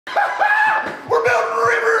We're building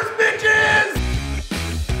rivers, bitches!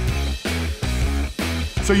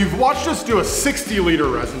 So you've watched us do a 60-liter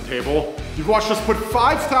resin table. You've watched us put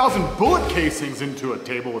 5,000 bullet casings into a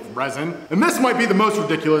table with resin. And this might be the most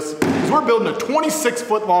ridiculous, because we're building a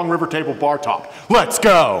 26-foot-long river table bar top. Let's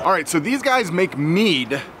go! All right, so these guys make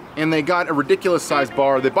Mead, and they got a ridiculous sized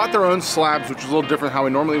bar. They bought their own slabs, which is a little different how we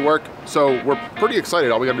normally work. So we're pretty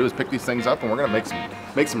excited. All we gotta do is pick these things up, and we're gonna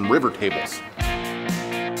make some river tables.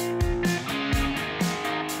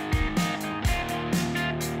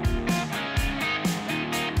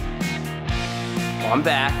 I'm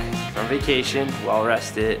back from vacation, well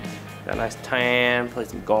rested, got a nice tan, played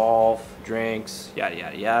some golf, drinks, yada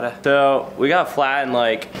yada yada. So we got flattened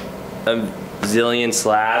like a zillion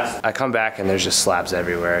slabs. I come back and there's just slabs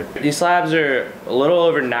everywhere. These slabs are a little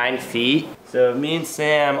over 9 feet. So me and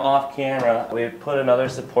Sam off camera, we put another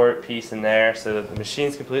support piece in there so that the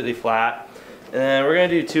machine's completely flat. And then we're gonna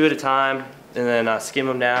do 2 at a time and then skim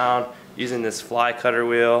them down using this fly cutter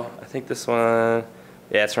wheel. I think this one,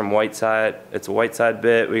 yeah, it's from Whiteside. It's a Whiteside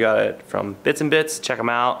bit. We got it from Bits and Bits. Check them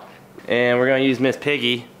out. And we're gonna use Miss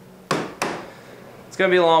Piggy. It's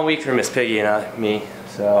gonna be a long week for Miss Piggy and me.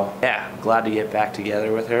 So yeah, glad to get back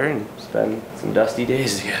together with her and spend some dusty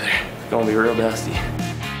days together. It's gonna be real dusty.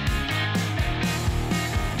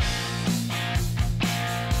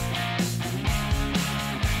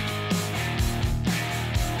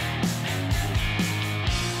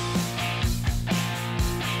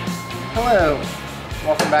 Hello.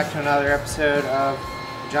 Welcome back to another episode of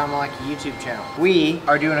the John Malecki YouTube channel. We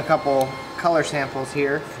are doing a couple color samples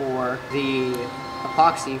here for the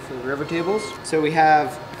epoxy for the river tables. So we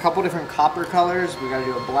have a couple different copper colors. We gotta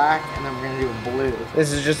do a black and then we're gonna do a blue.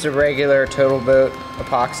 This is just a regular Total Boat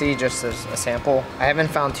epoxy, just as a sample. I haven't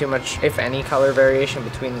found too much, if any, color variation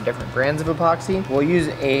between the different brands of epoxy. We'll use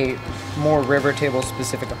a more river table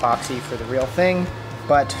specific epoxy for the real thing.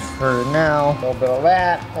 But for now, a little bit of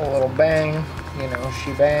that, a little bang, you know,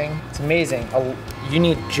 shebang. It's amazing. You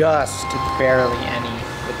need just barely any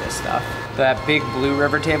with this stuff. That big blue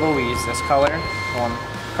river table, we used this color, one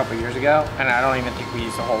a couple years ago, and I don't even think we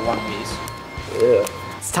used the whole one piece. Ew.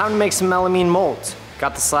 It's time to make some melamine molds.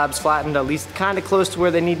 Got the slabs flattened at least kind of close to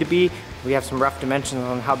where they need to be. We have some rough dimensions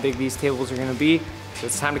on how big these tables are gonna be, so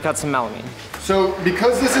it's time to cut some melamine. So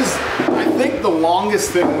because this is, I think, the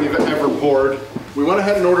longest thing we've ever poured, we went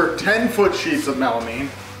ahead and ordered 10-foot sheets of melamine.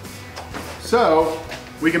 So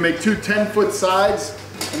we can make 2 10-foot sides,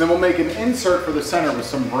 and then we'll make an insert for the center with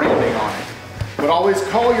some branding on it. But always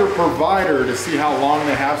call your provider to see how long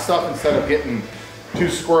they have stuff instead of getting too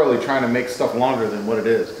squirrely trying to make stuff longer than what it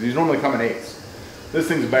is, because these normally come in 8s. This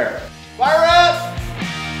thing's bare. Fire up!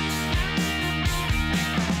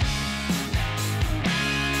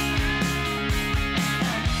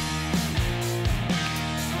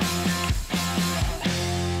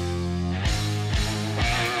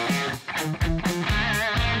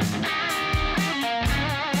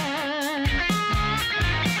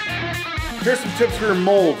 Here's some tips for your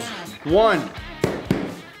molds. 1,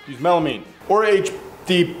 use melamine or HDPVEP.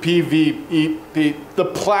 The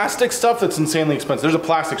plastic stuff that's insanely expensive. There's a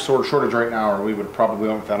plastic shortage right now, or we would probably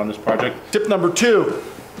went with that on this project. Tip number 2,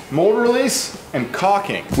 mold release and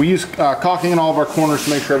caulking. We use caulking in all of our corners to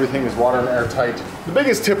make sure everything is water and airtight. The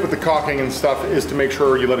biggest tip with the caulking and stuff is to make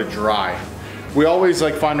sure you let it dry. We always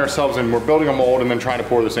find ourselves in, we're building a mold and then trying to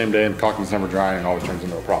pour the same day, and caulking's never dry and it always turns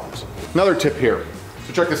into problems. Another tip here.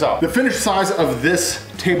 So check this out. The finished size of this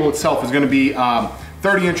table itself is gonna be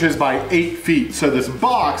 30 inches by 8 feet. So this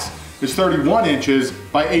box is 31 inches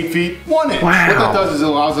by 8 feet, 1 inch. Wow. What that does is it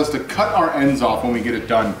allows us to cut our ends off when we get it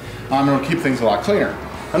done. And it'll keep things a lot cleaner.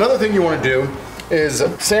 Another thing you wanna do is,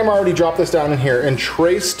 Sam already dropped this down in here and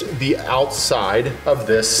traced the outside of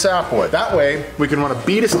this sapwood. That way, we can run a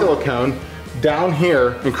bead of silicone down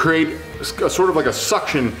here and create a sort of like a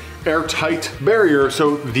suction airtight barrier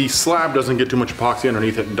so the slab doesn't get too much epoxy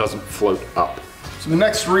underneath it and doesn't float up. So the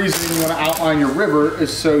next reason you want to outline your river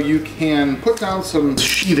is so you can put down some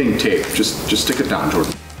sheathing tape. Just stick it down,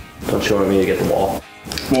 Jordan. Don't show me to get the wall.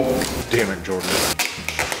 Well, damn it, Jordan.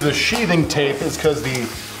 The sheathing tape is because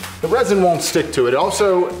the resin won't stick to it.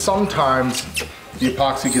 Also, sometimes the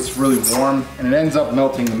epoxy gets really warm and it ends up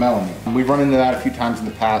melting the melamine. And we've run into that a few times in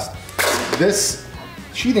the past. This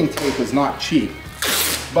sheathing tape is not cheap,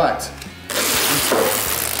 but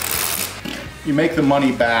you make the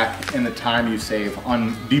money back in the time you save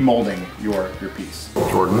on demolding your piece.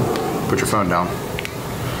 Jordan, put your phone down.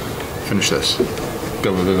 Finish this.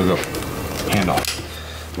 Go, go, go, go, go. Hand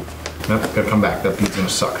off. Nope, gotta come back. That bead's gonna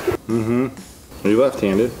suck. Mm-hmm. Are you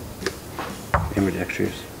left-handed?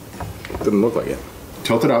 Ambidextrous. Didn't look like it.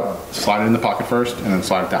 tilt it up, slide it in the pocket first, and then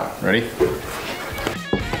slide it down. Ready?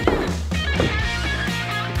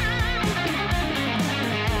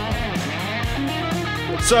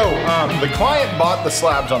 So the client bought the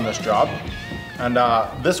slabs on this job, and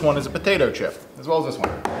this one is a potato chip, as well as this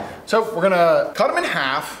one. So we're gonna cut them in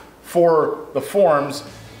half for the forms,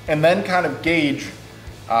 and then kind of gauge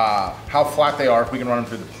how flat they are, if we can run them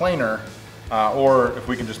through the planer, or if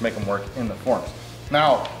we can just make them work in the forms.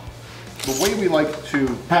 Now, the way we like to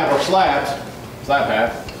have our slabs, slab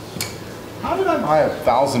pad, how did I buy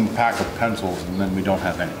 1,000 pack of pencils and then we don't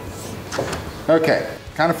have any? Okay,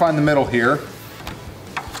 kind of find the middle here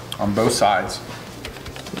on both sides.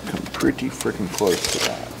 Come pretty freaking close to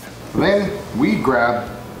that. Then we grab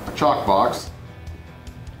a chalk box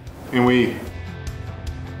and we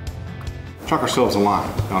chalk ourselves a line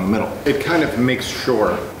down the middle. It kind of makes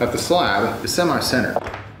sure that the slab is semi-centered.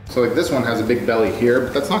 So like this one has a big belly here,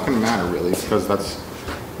 but that's not gonna matter really, because that's,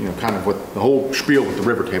 you know, kind of what the whole spiel with the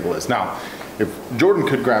river table is. Now, if Jordan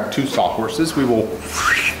could grab 2 sawhorses, we will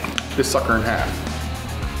this sucker in half.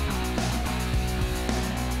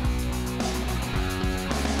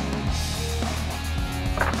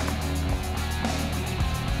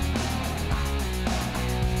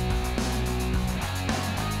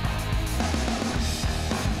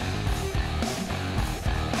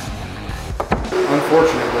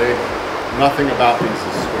 Unfortunately, nothing about these is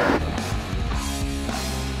square.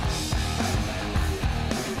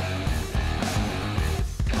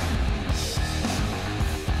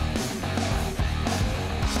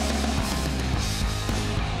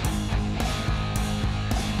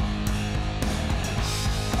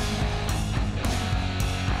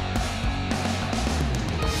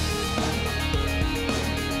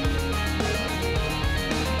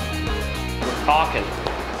 We're talking.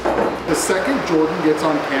 The second Jordan gets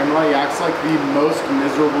on camera, he acts like the most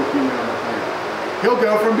miserable human on the planet. He'll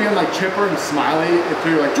go from being like chipper and smiley to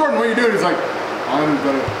you're like, Jordan, what are you doing? He's like, I'm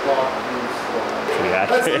gonna talk you slow. Yeah.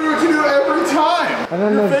 That's literally what you do every time. And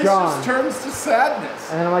then your there's face John. just turns to sadness.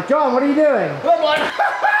 And then I'm like, John, what are you doing? And I'm like,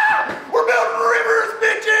 we're building rivers,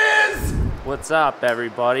 bitches! What's up,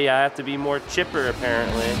 everybody? I have to be more chipper,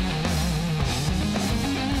 apparently.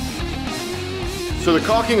 So the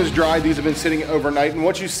caulking is dry, these have been sitting overnight, and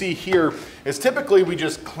what you see here is typically we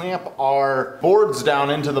just clamp our boards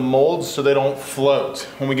down into the molds so they don't float.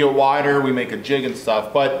 When we get wider, we make a jig and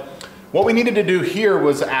stuff, but what we needed to do here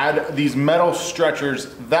was add these metal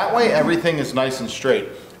stretchers. That way everything is nice and straight.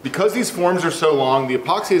 Because these forms are so long, the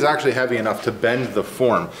epoxy is actually heavy enough to bend the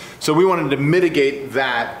form. So we wanted to mitigate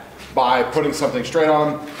that by putting something straight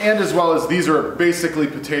on them, and as well as these are basically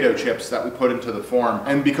potato chips that we put into the form.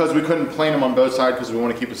 And because we couldn't plane them on both sides because we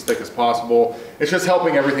want to keep as thick as possible, it's just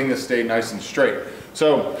helping everything to stay nice and straight.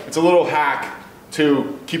 So it's a little hack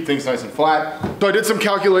to keep things nice and flat. So I did some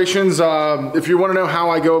calculations. If you want to know how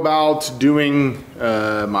I go about doing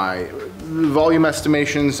my volume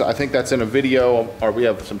estimations, I think that's in a video, or we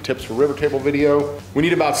have some tips for river table video. We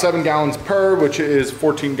need about 7 gallons per, which is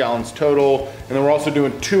 14 gallons total. And then we're also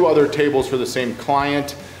doing 2 other tables for the same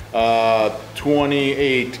client,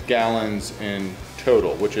 28 gallons in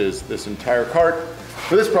total, which is this entire cart.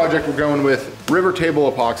 For this project, we're going with River Table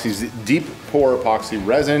Epoxy's deep pour epoxy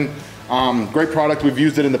resin. Great product, we've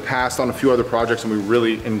used it in the past on a few other projects and we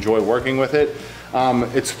really enjoy working with it.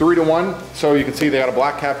 It's 3-to-1, so you can see they got a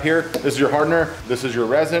black cap here. This is your hardener, this is your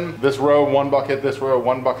resin. This row, 1 bucket, this row,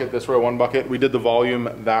 1 bucket, this row, 1 bucket. We did the volume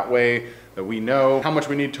that way that we know how much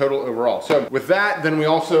we need total overall. So with that, then we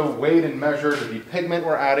also weighed and measured the pigment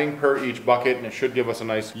we're adding per each bucket, and it should give us a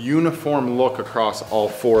nice uniform look across all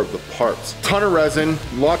 4 of the parts. Ton of resin,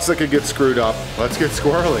 lots that could get screwed up. Let's get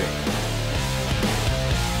squirrely.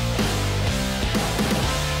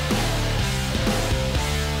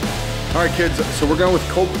 All right, kids, so we're going with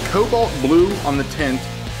cobalt blue on the tint,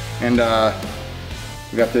 and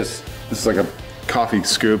we got this is like a coffee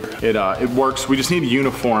scoop. It works, we just need a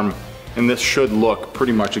uniform, and this should look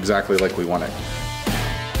pretty much exactly like we want it.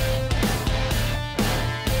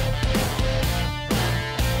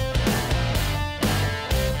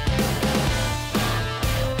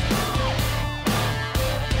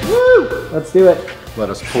 Woo! Let's do it. Let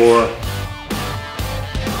us pour.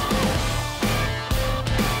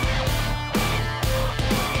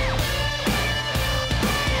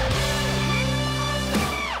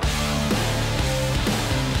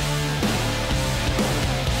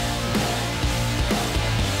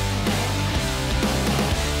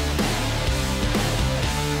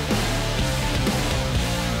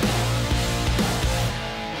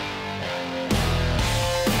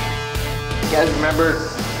 You guys remember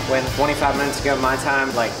when 25 minutes ago my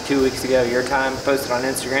time, like 2 weeks ago your time, posted on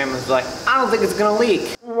Instagram and was like, I don't think it's gonna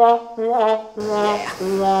leak. Yeah.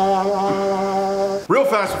 Real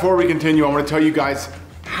fast before we continue, I want to tell you guys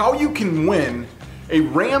how you can win a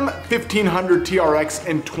Ram 1500 TRX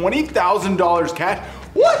and $20,000 cash.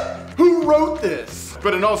 What? Who wrote this?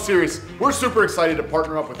 But in all seriousness, we're super excited to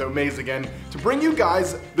partner up with Omaze again to bring you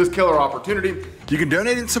guys this killer opportunity. You can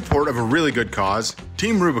donate in support of a really good cause,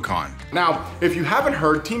 Team Rubicon. Now, if you haven't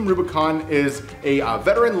heard, Team Rubicon is a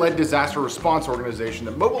veteran-led disaster response organization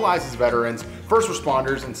that mobilizes veterans, first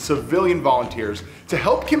responders, and civilian volunteers to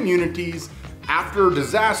help communities after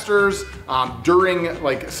disasters, during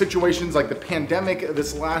like situations like the pandemic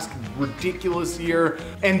this last ridiculous year,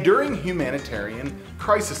 and during humanitarian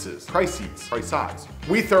crises.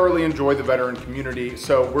 We thoroughly enjoy the veteran community,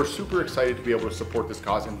 so we're super excited to be able to support this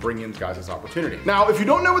cause and bring in guys this opportunity. Now, if you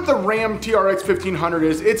don't know what the Ram TRX 1500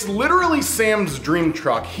 is, it's literally Sam's dream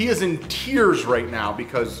truck. He is in tears right now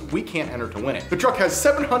because we can't enter to win it. The truck has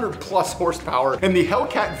 700 plus horsepower, and the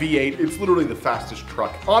Hellcat V8, it's literally the fastest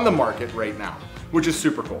truck on the market right now, which is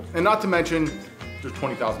super cool. And not to mention, there's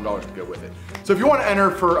 $20,000 to go with it. So if you want to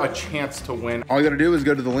enter for a chance to win, all you gotta do is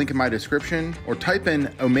go to the link in my description or type in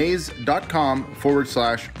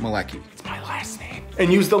omaze.com/Malecki. It's my last name.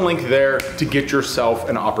 And use the link there to get yourself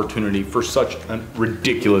an opportunity for such a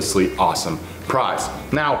ridiculously awesome prize.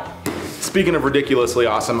 Now, speaking of ridiculously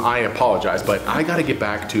awesome, I apologize, but I gotta get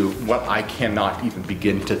back to what I cannot even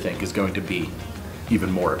begin to think is going to be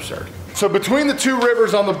even more absurd. So between the two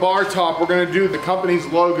rivers on the bar top, we're gonna do the company's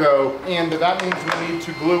logo, and that means we need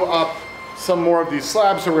to glue up some more of these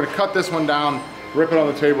slabs. So we're gonna cut this one down, rip it on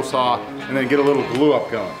the table saw, and then get a little glue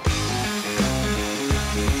up going.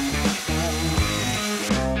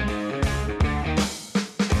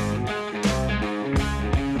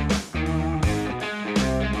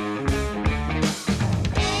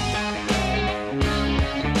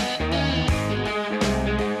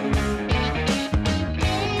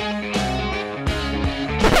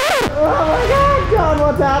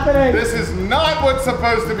 What's happening? This is not what's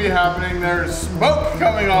supposed to be happening. There's smoke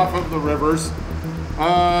coming off of the rivers.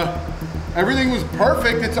 Everything was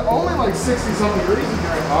perfect. It's only like 60 some degrees in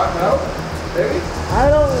here, I thought. No? Maybe? I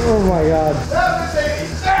don't, oh my God. That was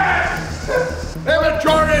 86! Damn it,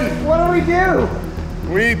 Jordan! What do we do?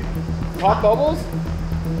 We pop bubbles?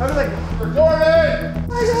 I was like, Jordan!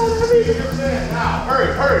 oh my God, everything. Now, hurry,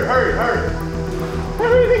 hurry, hurry, hurry.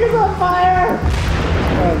 Everything is on fire.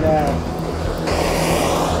 Oh no.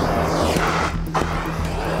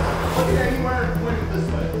 Anywhere and point it this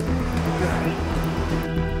way.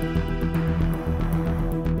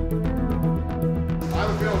 I have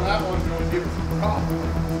a feeling that one's going to give us some problems.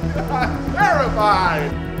 I'm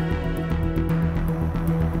terrified!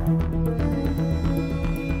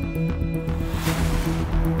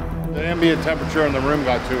 The ambient temperature in the room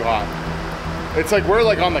got too hot. It's like we're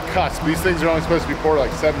like on the cusp. These things are only supposed to be poured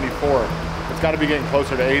like 74. It's got to be getting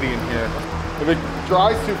closer to 80 in here. If it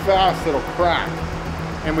dries too fast, it'll crack.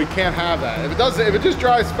 And we can't have that. If it just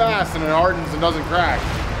dries fast and it hardens and doesn't crack,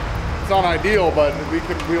 it's not ideal, but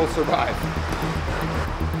we'll survive.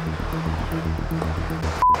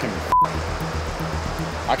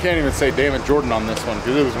 I can't even say damn it Jordan on this one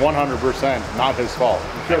because it was 100% not his fault.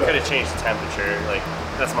 I could have changed the temperature. Like,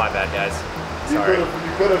 that's my bad, guys. Sorry. You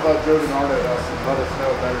could have Jordan Arnold us and let us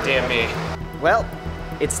know better. Damn me. Well,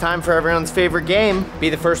 it's time for everyone's favorite game.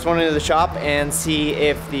 Be the first one into the shop and see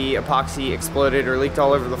if the epoxy exploded or leaked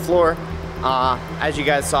all over the floor. As you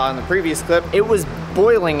guys saw in the previous clip, it was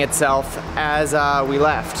boiling itself as we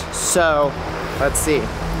left. So, let's see.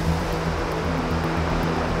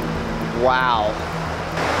 Wow.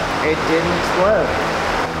 It didn't explode.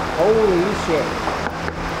 Holy shit.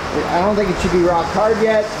 I don't think it should be rock hard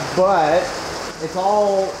yet, but it's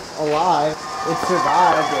all alive. It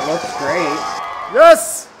survived. It looks great.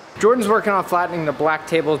 Yes! Jordan's working on flattening the black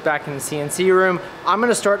tables back in the CNC room. I'm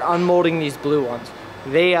gonna start unmolding these blue ones.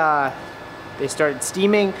 They started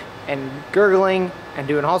steaming and gurgling and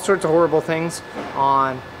doing all sorts of horrible things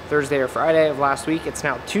on Thursday or Friday of last week. It's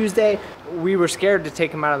now Tuesday. We were scared to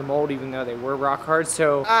take them out of the mold even though they were rock hard,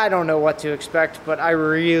 so I don't know what to expect, but I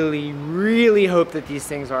really, really hope that these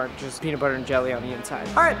things aren't just peanut butter and jelly on the inside.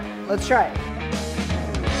 All right, let's try it.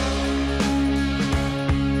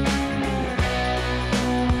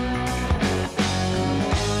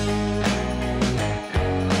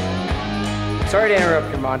 Sorry to interrupt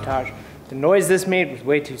your montage. The noise this made was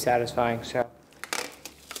way too satisfying, so.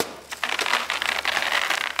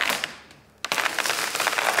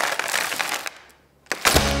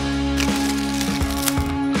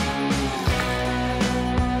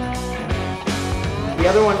 The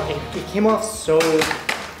other one, it came off so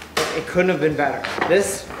it couldn't have been better.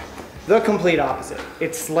 This, the complete opposite.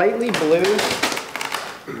 It's slightly blue,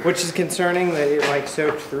 which is concerning that it like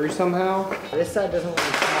soaked through somehow. This side doesn't want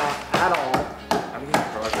to come off at all. I'm making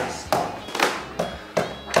progress.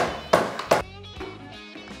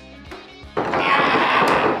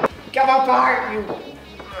 Come apart, you.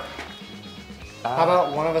 How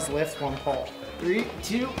about one of us lifts one pole? 3,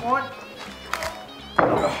 2, 1.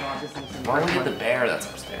 Why don't we get the bear that's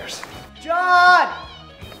upstairs? John!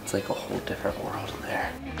 It's like a whole different world in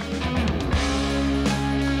there.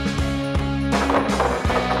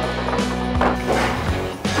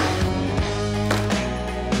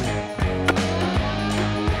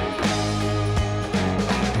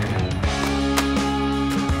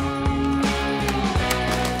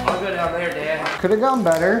 I'll go down there, Dad. Could have gone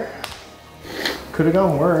better. Could have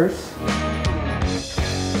gone worse.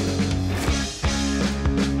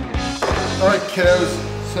 All right,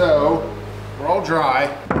 kiddos, so we're all dry.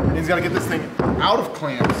 He's gotta get this thing out of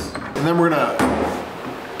clamps, and then we're gonna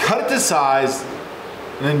cut it to size,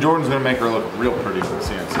 and then Jordan's gonna make her look real pretty for the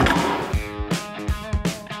CNC.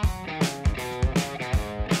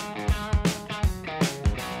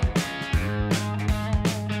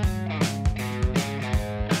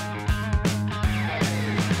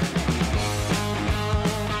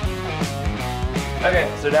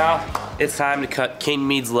 Okay, so now it's time to cut King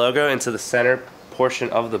Mead's logo into the center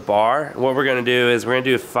portion of the bar. What we're gonna do is we're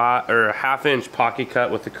gonna do a half-inch pocket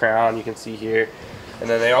cut with the crown, you can see here. And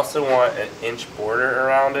then they also want an inch border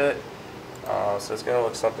around it. So it's gonna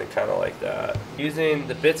look something kind of like that. Using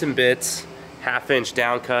the Bits and Bits half-inch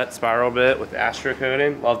down cut spiral bit with Astro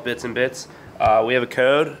coating. Love Bits and Bits. We have a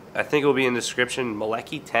code. I think it will be in the description.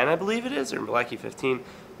 Malecki 10, I believe it is, or Malecki 15.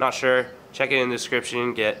 Not sure. Check it in the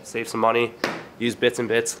description. Save some money. Use Bits and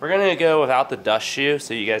Bits. We're gonna go without the dust shoe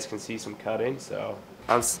so you guys can see some cutting. So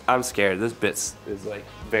I'm scared. This bit is like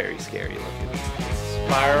very scary looking.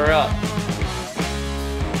 Let's fire her up.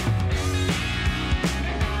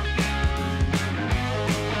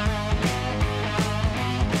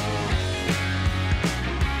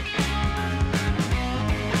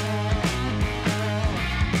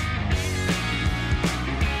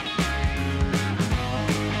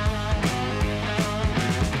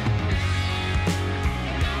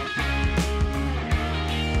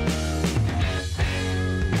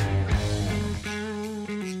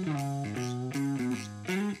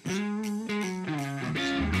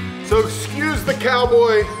 So excuse the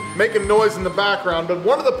cowboy making noise in the background, but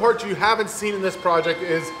one of the parts you haven't seen in this project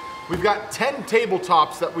is we've got 10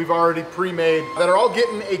 tabletops that we've already pre-made that are all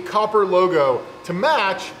getting a copper logo to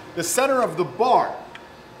match the center of the bar.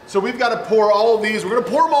 So we've got to pour all of these. We're gonna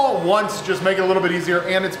pour them all at once, just make it a little bit easier,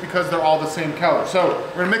 and it's because they're all the same color. So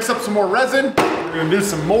we're gonna mix up some more resin, we're gonna do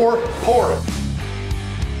some more pouring.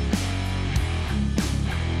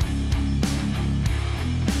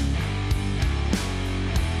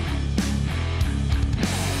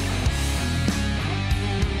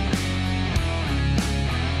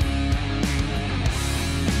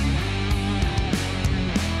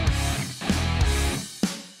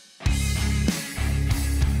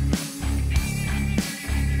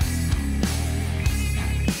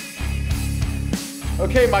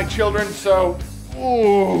 Okay, my children, so,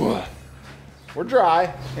 we're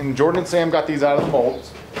dry, and Jordan and Sam got these out of the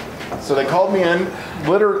molds. So they called me in,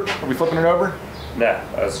 are we flipping it over? Nah,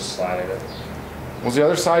 I was just sliding it. Was the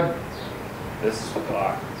other side? This is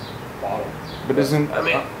black, bottom. But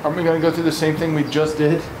aren't we gonna go through the same thing we just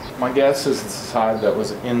did? My guess is it's the side that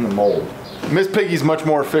was in the mold. Miss Piggy's much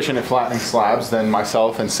more efficient at flattening slabs than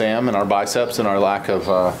myself and Sam and our biceps and our lack of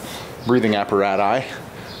breathing apparatus.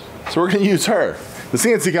 So we're gonna use her. The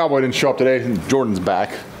CNC cowboy didn't show up today, and Jordan's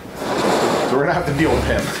back. So we're gonna have to deal with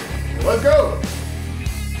him. Let's go!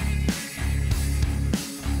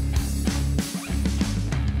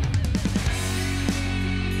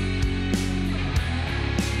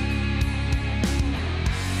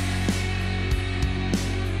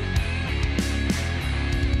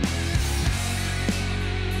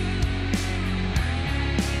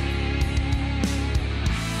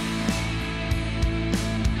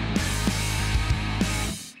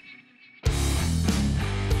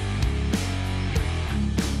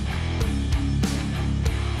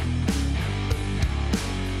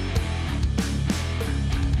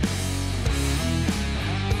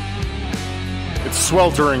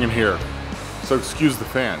 Sweltering in here, so excuse the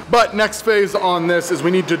fan. But next phase on this is we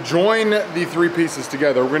need to join the three pieces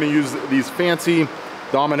together. We're gonna use these fancy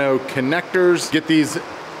domino connectors, get these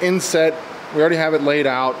inset. We already have it laid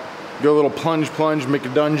out. Go a little plunge, make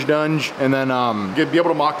a dunge, and then be able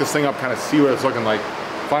to mock this thing up, kind of see what it's looking like.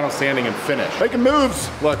 Final sanding and finish. Making moves,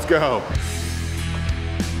 let's go.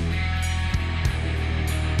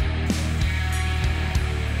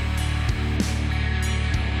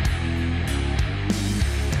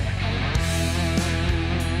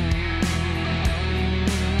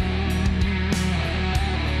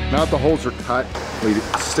 Now that the holes are cut, we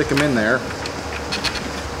stick them in there.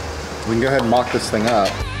 We can go ahead and mock this thing up.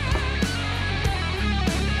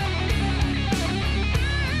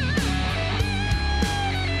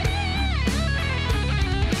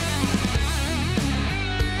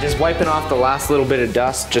 Just wiping off the last little bit of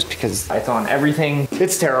dust just because it's on everything.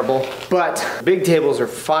 It's terrible, but big tables are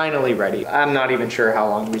finally ready. I'm not even sure how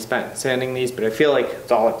long we spent sanding these, but I feel like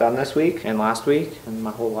it's all I've done this week and last week and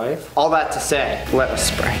my whole life. All that to say, let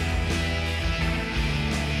us spray.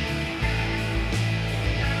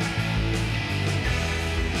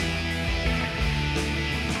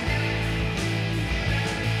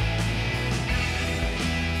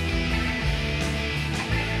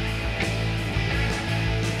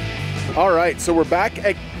 All right, so we're back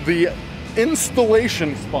at the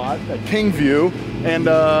installation spot at Kingview, and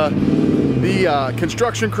the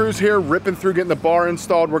construction crew's here ripping through getting the bar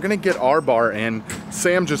installed. We're gonna get our bar in.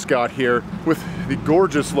 Sam just got here with the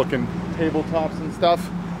gorgeous looking tabletops and stuff.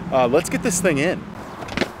 Let's get this thing in.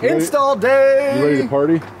 Install day! You ready to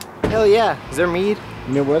party? Hell yeah. Is there Mead?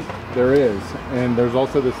 You know what? There is. And there's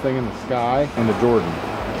also this thing in the sky and the Jordan.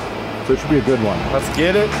 So it should be a good one. Let's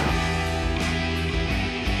get it.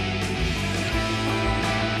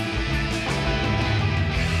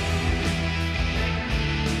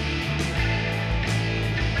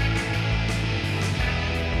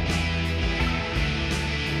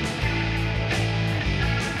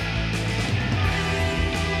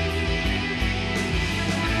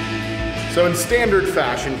 So in standard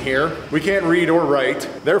fashion here, we can't read or write.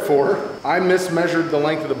 Therefore, I mismeasured the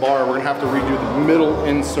length of the bar. We're gonna have to redo the middle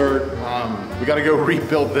insert. We gotta go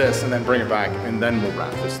rebuild this and then bring it back, and then we'll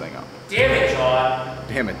wrap this thing up. Damn it, John.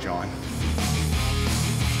 Damn it, John.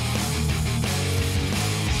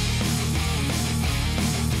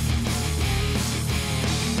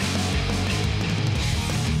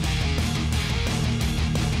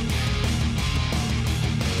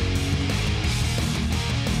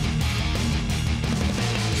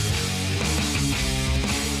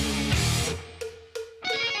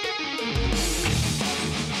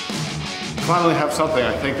 Finally have something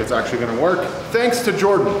I think that's actually gonna work. Thanks to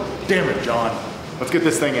Jordan. Damn it, John. Let's get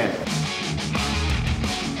this thing in.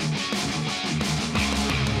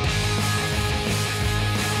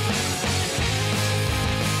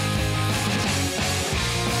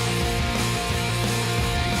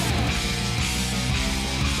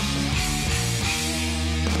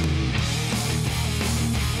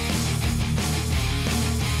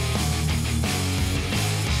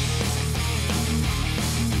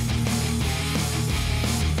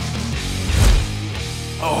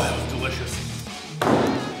 Oh, that was delicious.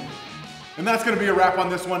 And that's gonna be a wrap on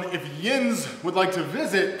this one. If Yins would like to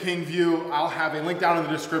visit Kingview, I'll have a link down in the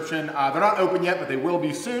description. They're not open yet, but they will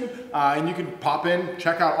be soon. And you can pop in,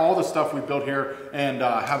 check out all the stuff we built here, and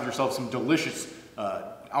have yourself some delicious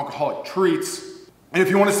alcoholic treats. And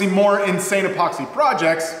if you wanna see more insane epoxy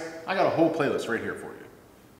projects, I got a whole playlist right here for you.